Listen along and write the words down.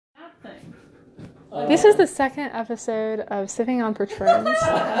This is the second episode of Sipping on Patrons,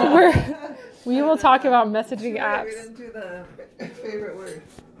 where we will talk about messaging apps. We didn't do the favorite word.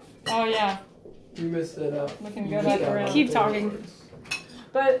 Oh yeah. You messed that up. We can go back around. Keep talking.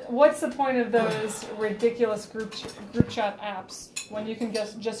 But what's the point of those ridiculous group chat apps when you can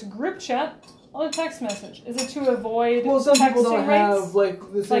just group chat on a text message? Is it to avoid Well, some people don't texting rates? have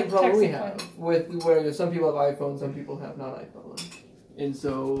like the same Like problem we texting have rates. with where some people have iPhones, some people have not iPhone, and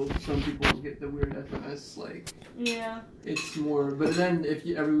so some people get the weird SMS. Like Yeah. it's more, but then if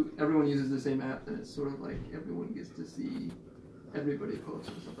everyone uses the same app, then it's sort of like everyone gets to see everybody post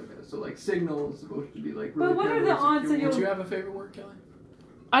and stuff like that. So like Signal is supposed to be like. Really But what are the paranoid odds that secure. you'll- Would you have a favorite word, Kelly?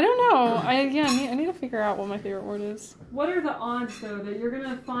 I don't know. I need to figure out what my favorite word is. What are the odds, though, that you're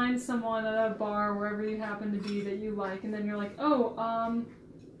gonna find someone at a bar, wherever you happen to be, that you like, and then you're like,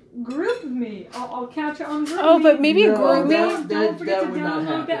 group me. I'll catch it on group Oh, me. but maybe No, group me. Don't forget to would not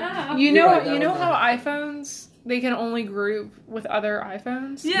download the happen. app. You know, Right, that you know would how not iPhones they can only group with other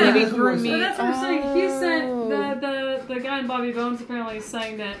iPhones. Yeah. Maybe That's what group we're me. So that's what I'm saying. He said Oh. the guy in Bobby Bones apparently is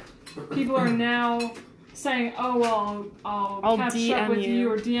saying that people are now saying, "Oh well, I'll catch DM up with you.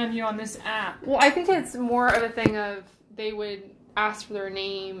 you or DM you on this app." Well, I think it's more of a thing of they would ask for their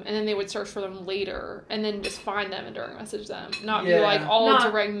name and then they would search for them later and then just find them and direct message them. Not be Yeah. like all Not-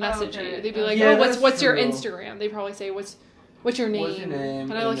 direct message okay. you. They'd be like, Yeah, oh, what's that's your true. Instagram? They'd probably say, what's your name? What's your name?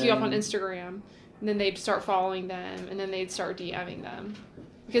 And I And look you up on then- Instagram. And then they'd start following them and then they'd start DMing them.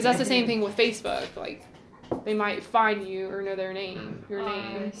 Because that's the same thing with Facebook. Like, they might find you or know their name, your I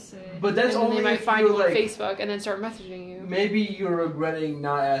name. see. But that's and then only they might if find you're you on like, Facebook and then start messaging you. maybe you're regretting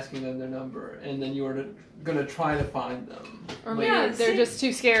not asking them their number, and then you're gonna try to find them. Or Like- maybe Yeah, they're see- just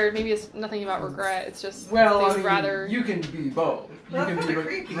too scared. Maybe it's nothing about regret. It's just Well, they I would mean, rather. you can be both. You That's can be kinda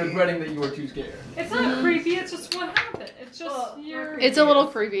creepy. regretting that you were too scared. It's not creepy. It's just what happened. It's just Well, you're. It's a little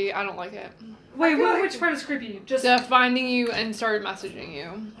creepy. I don't like it. Wait, I feel like- which part is creepy? Just Finding you and started messaging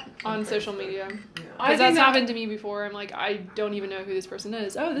you on social media. Yeah. I Because think that's that- happened to me before. I'm like, I don't even know who this person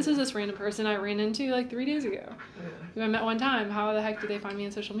is. Oh, this is this random person I ran into like 3 days ago. Yeah. Who I met one time. How the heck did they find me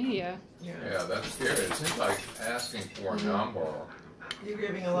on social media? Yeah. Yeah, that's scary. It seems like asking for a number You're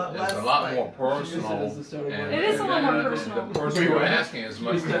giving a lot is less. a lot like, more Use it personal. as the starting and- point. It is a lot more and personal. The person you're asking is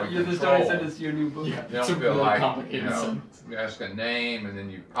much more in You're the starting control. sentence to your new book. You It's a don't feel really like, complicated you know, sentence. you ask a name and then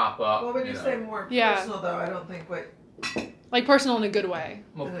you pop up. Well, when you know. say more Yeah. personal, though, I don't think what. Like personal in a good way.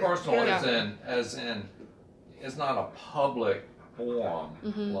 Well, Yeah. personal Yeah. as in, it's not a public forum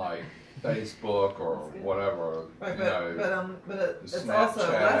Mhm. like Facebook or whatever. Right, you know, but it's the also Snapchat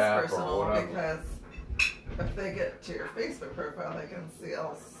less app or personal whatever. because if they get to your Facebook profile, they can see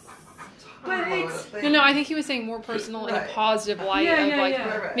all. But ton of it's- things. No, I think he was saying more personal in a Right. positive light Yeah, of yeah, like yeah.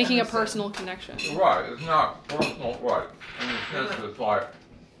 Right, right, making a understood. personal connection. Right, it's not personal, right. In the sense that it's like,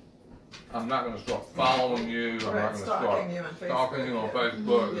 I'm not going to start following you, I'm not Right, going to start stalking you on Facebook. stalking you on yeah.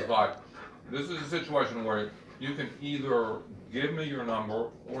 Facebook. It's Yeah. like, this is a situation where you can either give me your number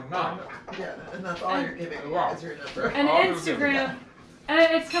or not. Yeah, and that's all you're giving me Right. is your number. And All you're Instagram, and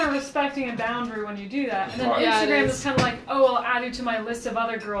it's kind of respecting a boundary when you do that. And then Right. Yeah, it Instagram is. is kind of like, oh, I'll add you to my list of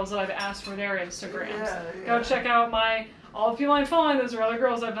other girls that I've asked for their Instagrams. Yeah, Go yeah. check out all the people I'm following. Those are other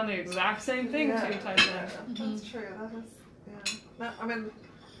girls I've done the exact same thing Yeah, to, type yeah, thing. That's true. That is. Yeah. No, I mean,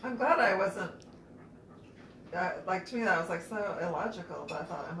 I'm glad I wasn't. Like to me, that was like so illogical. But I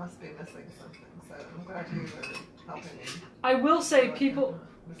thought I must be missing something. So I'm glad you were helping me. I will say, people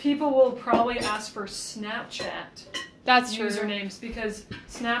will probably ask for Snapchat That's true. usernames because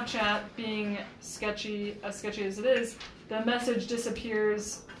Snapchat, being sketchy as it is, the message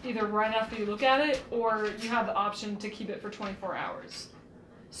disappears either right after you look at it or you have the option to keep it for 24 hours.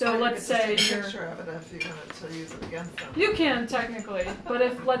 So Or you let's could just say take a you're. picture of it if you wanted to use it against them. You can technically, but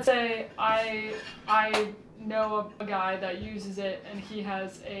if let's say I know a guy that uses it and he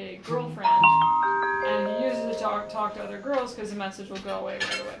has a girlfriend and he uses it to talk to other girls because the message will go away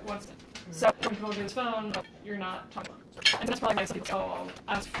right away once. So when people get his phone, you're not talking. And that's probably why some people I'll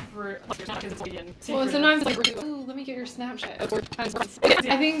ask for your Snapchat because it's being Well, secretive. sometimes it's like, oh, let me get your Snapchat. Or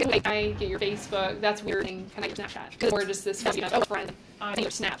I think like I get your Facebook. That's weird and kind of Snapchat because we're just this friend. I think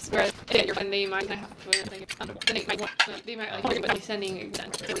your snaps. Whereas if you get your friend, they might have Twitter. Then they might like be sending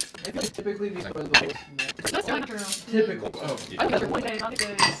extent. I think typically these are the most That's not true. typical. Oh, Okay, not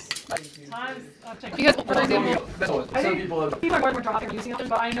because times I've checked. Because for example, that's always, I some think people have. people are more and more dropping and using it,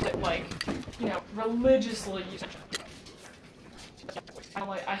 but I know that religiously use Snapchat.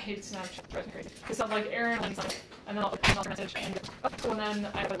 I hate Snapchat. It drives me crazy. It's not like Aaron and something, and then I'll send a message and then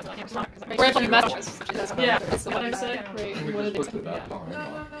I put it on campus because we're actually messages. Yeah, that's what I say. Right. We What just did looked they at that.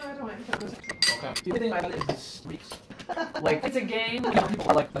 No, I don't mind. Okay. The thing I got is the streaks. like It's a game. people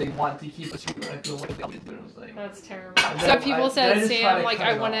are like they want to keep a secret. I feel like they always do. It's like That's terrible. And So then if people then I said, just try Sam, like, cut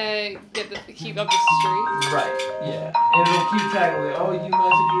I it want off. to keep up the streak. Right, yeah. And it'll keep track of like, oh, you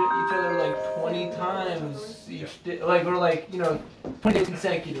messaged each other like 20 times each day, like, or like, 20 days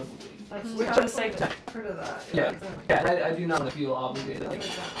consecutively. That's We just have a safe time. Heard of that? Yeah. exactly. Yeah, and I do not want to feel obligated. Like,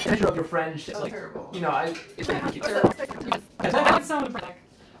 measure up your friendship. That's Like, terrible. it's I want someone to like.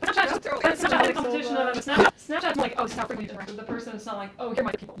 Snapchat's not a competition of Snapchat's like, oh, it's not frequently interact with the person. It's not like, oh, here are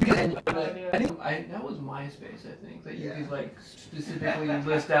my people. because I think that was MySpace. I think that you could like specifically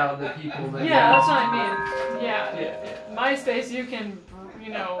list out the people that. Yeah, that's what I mean. Yeah. Yeah. MySpace, you can,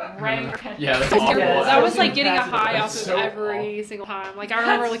 rank. Yeah, that's Terrible. awful. That was like That's getting a passive. high That's off of so every single time. Like I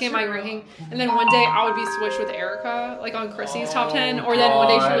remember That's looking at my true. ranking, and then one day I would be switched with Erica, like on Chrissy's top 10, or then one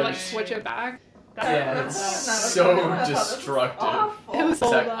day she would like gosh. switch it back. Yeah, That's it's not okay. so I thought this was destructive. awful. It was so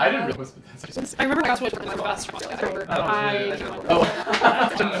Zach, bad. I didn't realize that's I remember I got switched with my best friend. I remember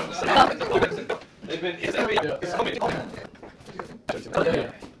They've been.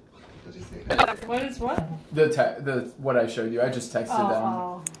 Did you see? What is what? The what I showed you, I just texted them.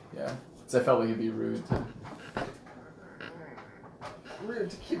 Oh. Yeah, because I felt like it'd be rude. Rude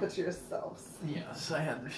to keep it to yourselves. Yes, I had to